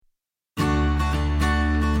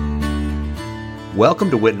Welcome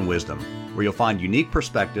to Wit and Wisdom, where you'll find unique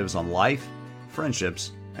perspectives on life,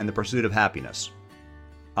 friendships, and the pursuit of happiness.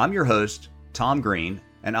 I'm your host, Tom Green,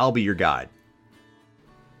 and I'll be your guide.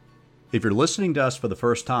 If you're listening to us for the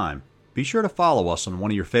first time, be sure to follow us on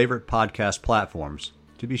one of your favorite podcast platforms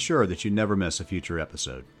to be sure that you never miss a future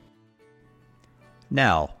episode.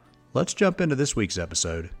 Now, let's jump into this week's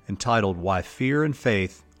episode entitled Why Fear and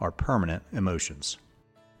Faith Are Permanent Emotions.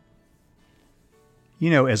 You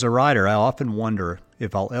know, as a writer, I often wonder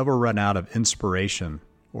if I'll ever run out of inspiration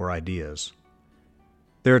or ideas.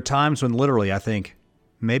 There are times when literally I think,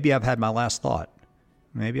 maybe I've had my last thought.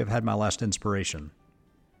 Maybe I've had my last inspiration.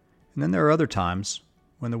 And then there are other times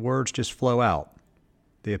when the words just flow out.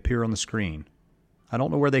 They appear on the screen. I don't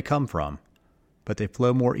know where they come from, but they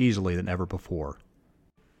flow more easily than ever before.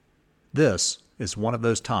 This is one of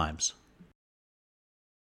those times.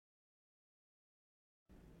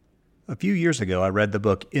 A few years ago, I read the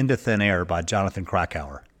book Into Thin Air by Jonathan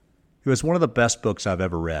Krakauer. It was one of the best books I've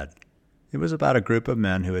ever read. It was about a group of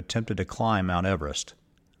men who attempted to climb Mount Everest,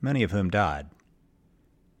 many of whom died.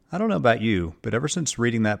 I don't know about you, but ever since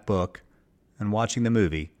reading that book and watching the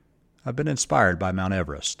movie, I've been inspired by Mount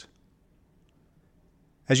Everest.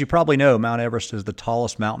 As you probably know, Mount Everest is the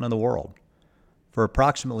tallest mountain in the world. For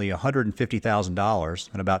approximately $150,000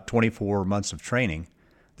 and about 24 months of training,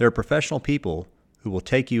 there are professional people who will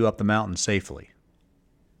take you up the mountain safely.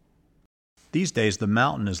 These days, the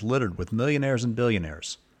mountain is littered with millionaires and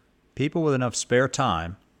billionaires, people with enough spare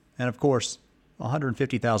time, and of course,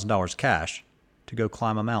 $150,000 cash to go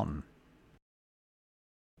climb a mountain.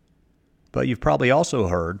 But you've probably also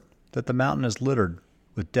heard that the mountain is littered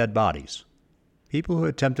with dead bodies, people who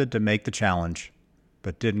attempted to make the challenge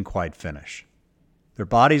but didn't quite finish. Their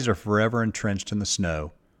bodies are forever entrenched in the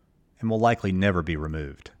snow and will likely never be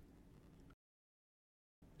removed.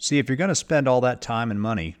 See, if you're going to spend all that time and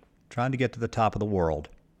money trying to get to the top of the world,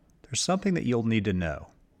 there's something that you'll need to know.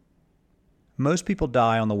 Most people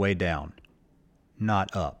die on the way down,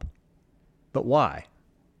 not up. But why?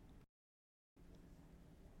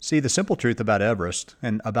 See, the simple truth about Everest,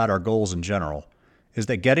 and about our goals in general, is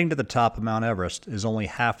that getting to the top of Mount Everest is only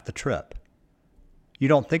half the trip. You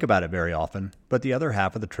don't think about it very often, but the other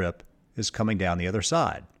half of the trip is coming down the other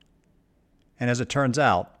side. And as it turns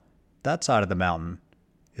out, that side of the mountain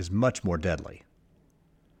is much more deadly.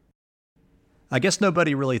 I guess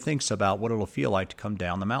nobody really thinks about what it'll feel like to come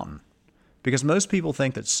down the mountain, because most people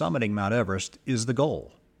think that summiting Mount Everest is the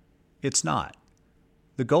goal. It's not.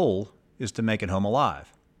 The goal is to make it home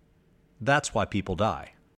alive. That's why people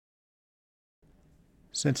die.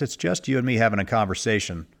 Since it's just you and me having a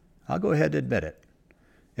conversation, I'll go ahead and admit it.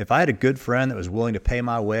 If I had a good friend that was willing to pay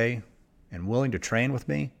my way and willing to train with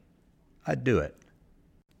me, I'd do it.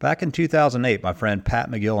 Back in 2008, my friend Pat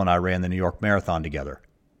McGill and I ran the New York Marathon together.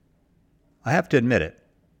 I have to admit it,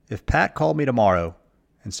 if Pat called me tomorrow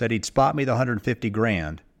and said he'd spot me the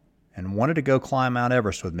 $150,000 and wanted to go climb Mount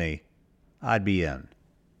Everest with me, I'd be in.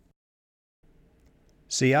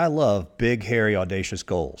 See, I love big, hairy, audacious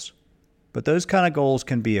goals, but those kind of goals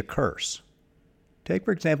can be a curse. Take,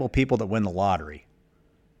 for example, people that win the lottery.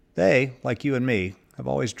 They, like you and me, have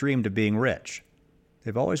always dreamed of being rich.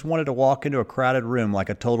 They've always wanted to walk into a crowded room like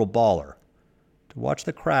a total baller, to watch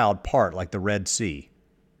the crowd part like the Red Sea,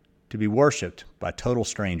 to be worshipped by total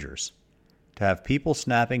strangers, to have people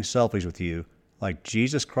snapping selfies with you like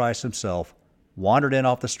Jesus Christ himself wandered in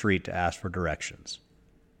off the street to ask for directions.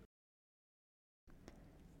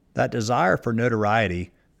 That desire for notoriety,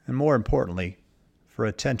 and more importantly, for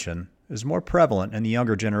attention, is more prevalent in the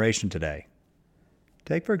younger generation today.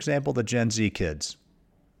 Take, for example, the Gen Z kids,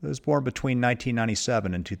 those born between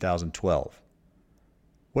 1997 and 2012.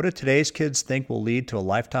 What do today's kids think will lead to a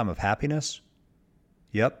lifetime of happiness?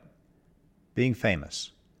 Yep, being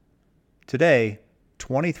famous. Today,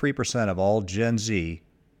 23% of all Gen Z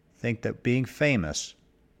think that being famous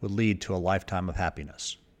would lead to a lifetime of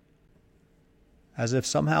happiness. As if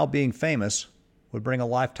somehow being famous would bring a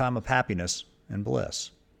lifetime of happiness and bliss.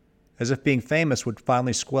 As if being famous would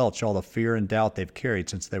finally squelch all the fear and doubt they've carried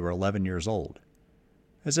since they were 11 years old.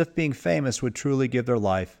 As if being famous would truly give their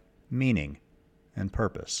life meaning and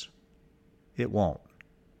purpose. It won't.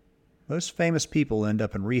 Most famous people end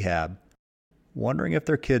up in rehab wondering if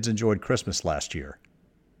their kids enjoyed Christmas last year.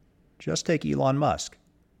 Just take Elon Musk.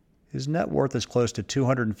 His net worth is close to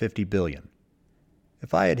 $250 billion.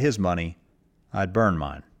 If I had his money, I'd burn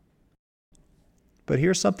mine. But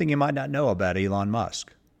here's something you might not know about Elon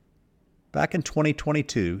Musk. Back in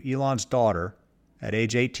 2022, Elon's daughter, at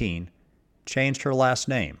age 18, changed her last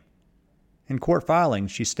name. In court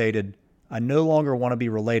filings, she stated, "I no longer want to be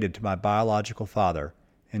related to my biological father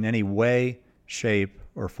in any way, shape,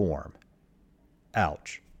 or form."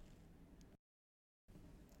 Ouch.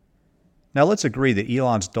 Now let's agree that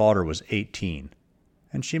Elon's daughter was 18,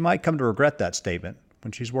 and she might come to regret that statement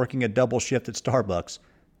when she's working a double shift at Starbucks,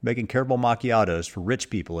 making caramel macchiatos for rich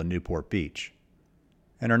people in Newport Beach.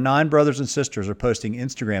 And her 9 brothers and sisters are posting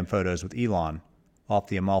Instagram photos with Elon off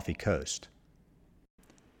the Amalfi Coast.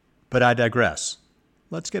 But I digress.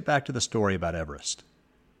 Let's get back to the story about Everest.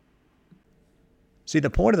 See, the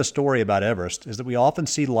point of the story about Everest is that we often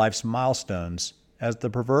see life's milestones as the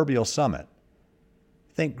proverbial summit.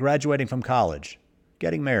 Think graduating from college,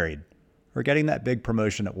 getting married, or getting that big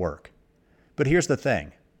promotion at work. But here's the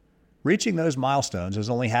thing. Reaching those milestones is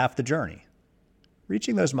only half the journey.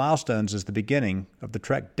 Reaching those milestones is the beginning of the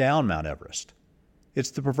trek down Mount Everest.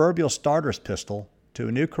 It's the proverbial starter's pistol to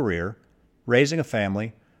a new career, raising a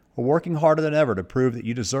family, or working harder than ever to prove that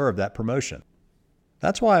you deserve that promotion.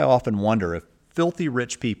 That's why I often wonder if filthy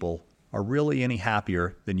rich people are really any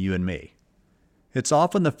happier than you and me. It's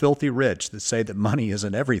often the filthy rich that say that money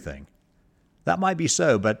isn't everything. That might be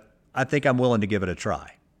so, but I think I'm willing to give it a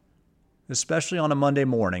try. Especially on a Monday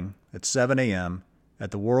morning at 7 a.m.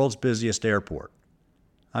 at the world's busiest airport.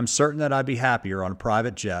 I'm certain that I'd be happier on a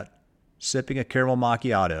private jet, sipping a caramel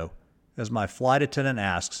macchiato, as my flight attendant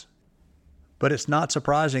asks, but it's not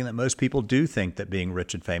surprising that most people do think that being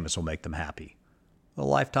rich and famous will make them happy. A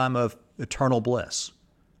lifetime of eternal bliss.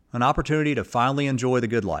 An opportunity to finally enjoy the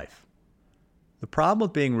good life. The problem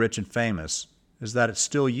with being rich and famous is that it's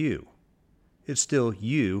still you. It's still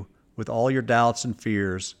you with all your doubts and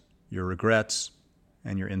fears, your regrets,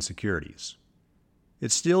 and your insecurities.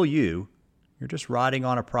 It's still you. You're just riding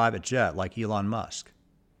on a private jet like Elon Musk.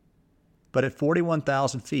 But at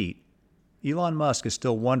 41,000 feet, Elon Musk is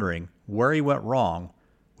still wondering where he went wrong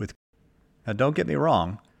with. Now, don't get me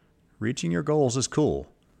wrong, reaching your goals is cool,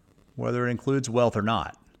 whether it includes wealth or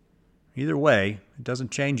not. Either way, it doesn't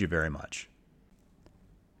change you very much.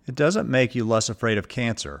 It doesn't make you less afraid of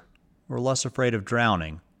cancer, or less afraid of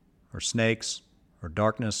drowning, or snakes, or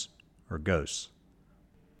darkness, or ghosts.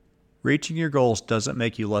 Reaching your goals doesn't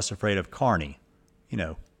make you less afraid of carny,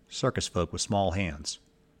 circus folk with small hands,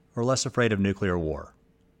 or less afraid of nuclear war.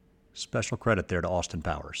 Special credit there to Austin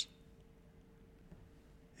Powers.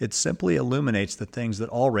 It simply illuminates the things that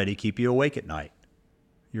already keep you awake at night.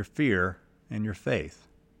 Your fear and your faith.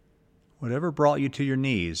 Whatever brought you to your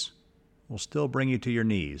knees will still bring you to your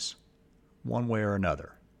knees, one way or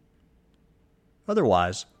another.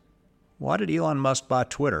 Otherwise, why did Elon Musk buy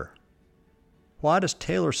Twitter? Why does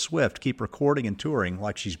Taylor Swift keep recording and touring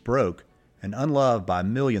like she's broke and unloved by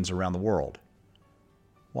millions around the world?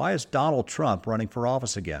 Why is Donald Trump running for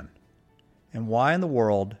office again? And why in the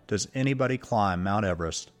world does anybody climb Mount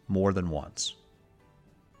Everest more than once?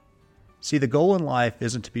 See, the goal in life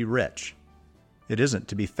isn't to be rich. It isn't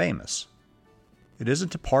to be famous. It isn't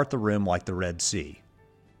to part the room like the Red Sea.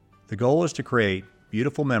 The goal is to create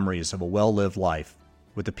beautiful memories of a well-lived life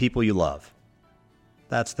with the people you love.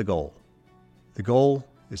 That's the goal. The goal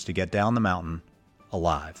is to get down the mountain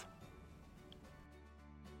alive.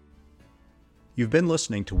 You've been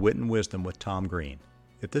listening to Wit and Wisdom with Tom Green.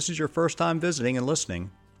 If this is your first time visiting and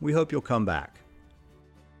listening, we hope you'll come back.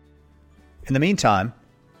 In the meantime,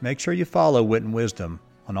 make sure you follow Wit and Wisdom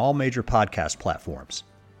on all major podcast platforms.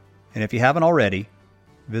 And if you haven't already,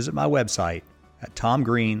 visit my website at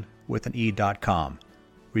tomgreenwithane.com,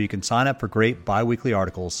 where you can sign up for great bi-weekly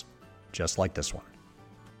articles just like this one.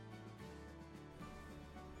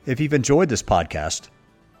 If you've enjoyed this podcast,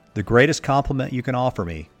 the greatest compliment you can offer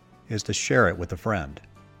me is to share it with a friend.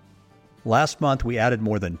 Last month, we added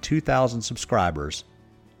more than 2,000 subscribers,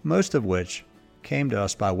 most of which came to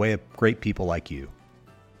us by way of great people like you.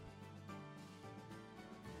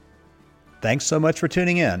 Thanks so much for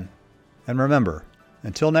tuning in, and remember,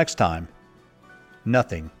 until next time,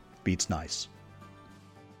 nothing beats nice.